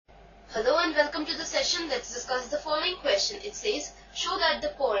Hello and welcome to the session. Let's discuss the following question. It says, show that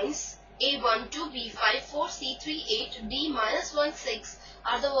the points A12, B54, C38, D-16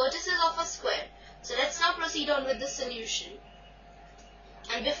 are the vertices of a square. So let's now proceed on with the solution.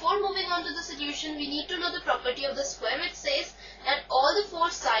 And before moving on to the solution, we need to know the property of the square, which says that all the four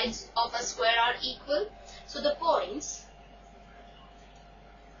sides of a square are equal. So the points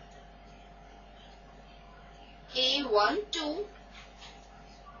A12,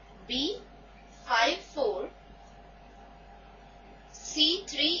 B54,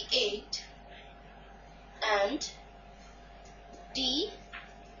 C38 and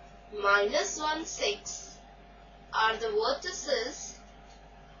D-16 are the vertices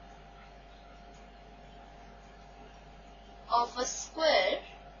of a square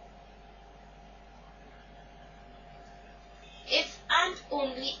if and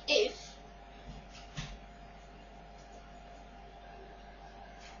only if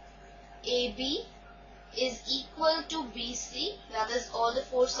AB is equal to BC, that is all the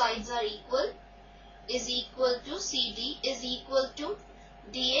four sides are equal, is equal to CD is equal to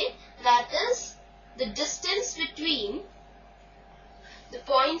DA, that is the distance between the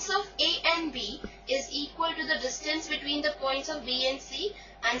points of A and B is equal to the distance between the points of B and C,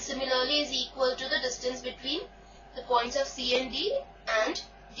 and similarly is equal to the distance between the points of C and D and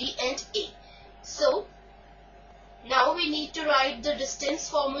D and A. So now we need to write the distance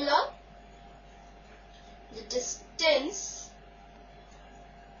formula. The distance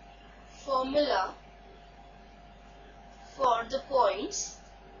formula for the points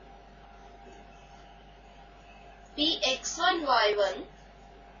Px1, y1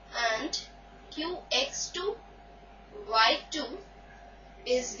 and Qx2, y2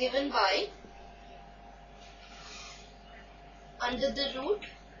 is given by under the root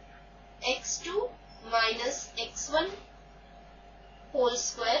x2 minus x1 whole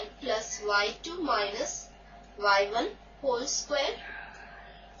square plus y2 minus y1 whole square.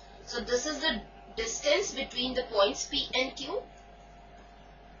 So this is the distance between the points P and Q.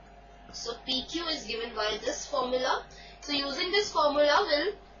 So PQ is given by this formula. So using this formula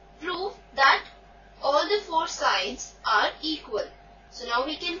will prove that all the four sides are equal. So now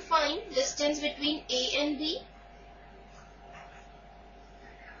we can find distance between A and B.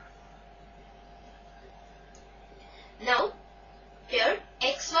 Now here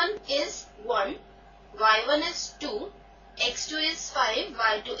x1 is 1, y1 is 2, x2 is 5,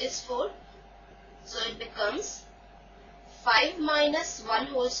 y2 is 4. So it becomes 5 minus 1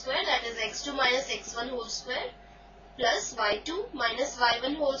 whole square, that is x2 minus x1 whole square, plus y2 minus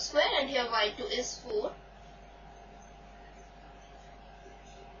y1 whole square, and here y2 is 4.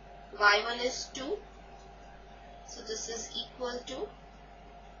 y1 is 2. So this is equal to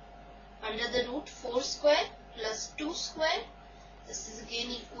under the root 4 square plus 2 square. This is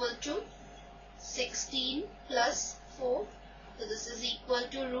again equal to 16 plus 4. So this is equal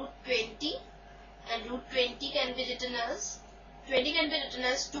to root 20, and root 20 can be written as 2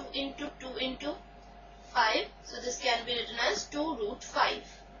 into 2 into 5. So this can be written as 2 root 5.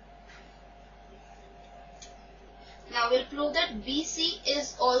 Now we'll prove that BC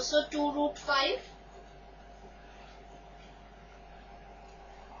is also 2 root 5.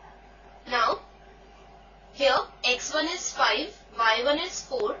 Now here x1 is 5, y1 is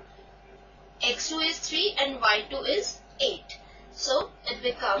 4, x2 is 3 and y2 is 8. So it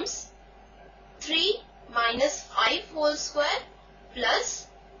becomes 3 minus 5 whole square plus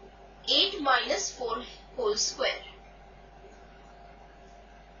 8 minus 4 whole square.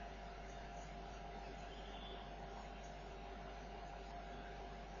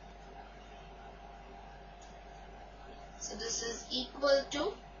 So this is equal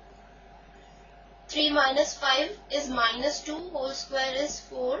to 3 minus 5 is minus 2 whole square is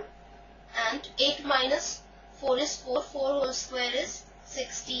 4, and 8 minus 4 is 4 whole square is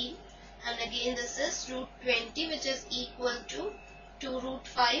 16, and again this is root 20, which is equal to 2 root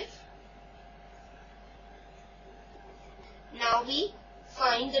 5. Now we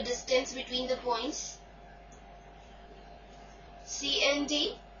find the distance between the points C and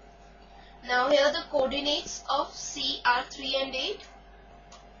D. Now here the coordinates of C are 3 and 8,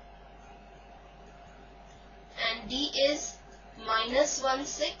 and D is minus 1,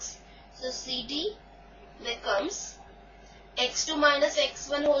 6. So CD becomes x2 minus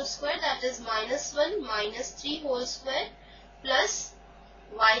x1 whole square, that is minus 1 minus 3 whole square, plus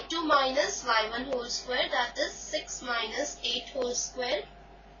y2 minus y1 whole square, that is 6 minus 8 whole square.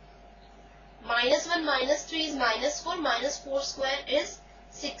 Minus 1 minus 3 is minus 4 square is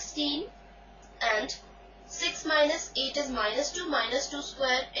 16, and 6 minus 8 is minus 2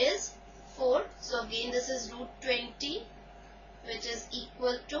 square is 4. So again this is root 20, which is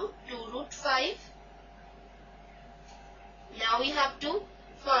equal to 2 to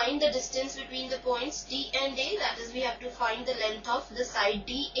find the distance between the points D and A. That is, we have to find the length of the side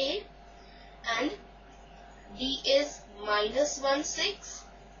DA, and D is -1, 6,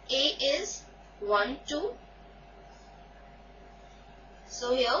 A is 1, 2.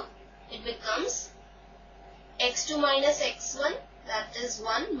 So here it becomes x2 minus x1, that is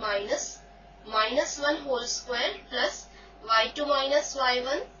 1 minus -1 whole square, plus y2 minus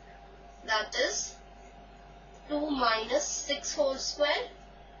y1, that is 2 minus 6 whole square,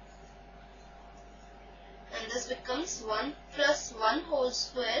 and this becomes 1 plus 1 whole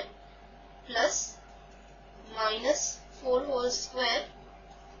square plus minus 4 whole square.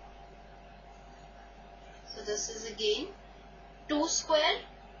 So this is again 2 square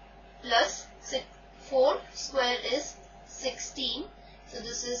plus 4 square is 16. So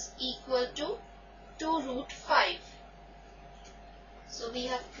this is equal to 2 root 5. So we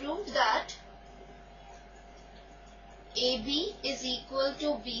have proved that AB is equal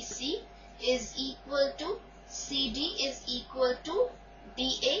to BC is equal to CD is equal to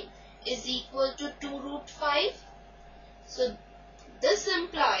DA is equal to 2 root 5. So this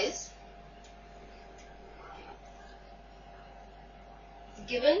implies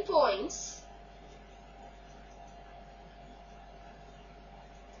given points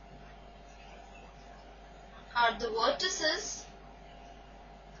are the vertices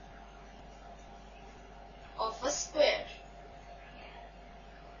of a square.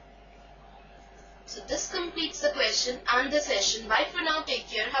 So this completes the question and the session. Bye for now. Take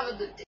care. Have a good day.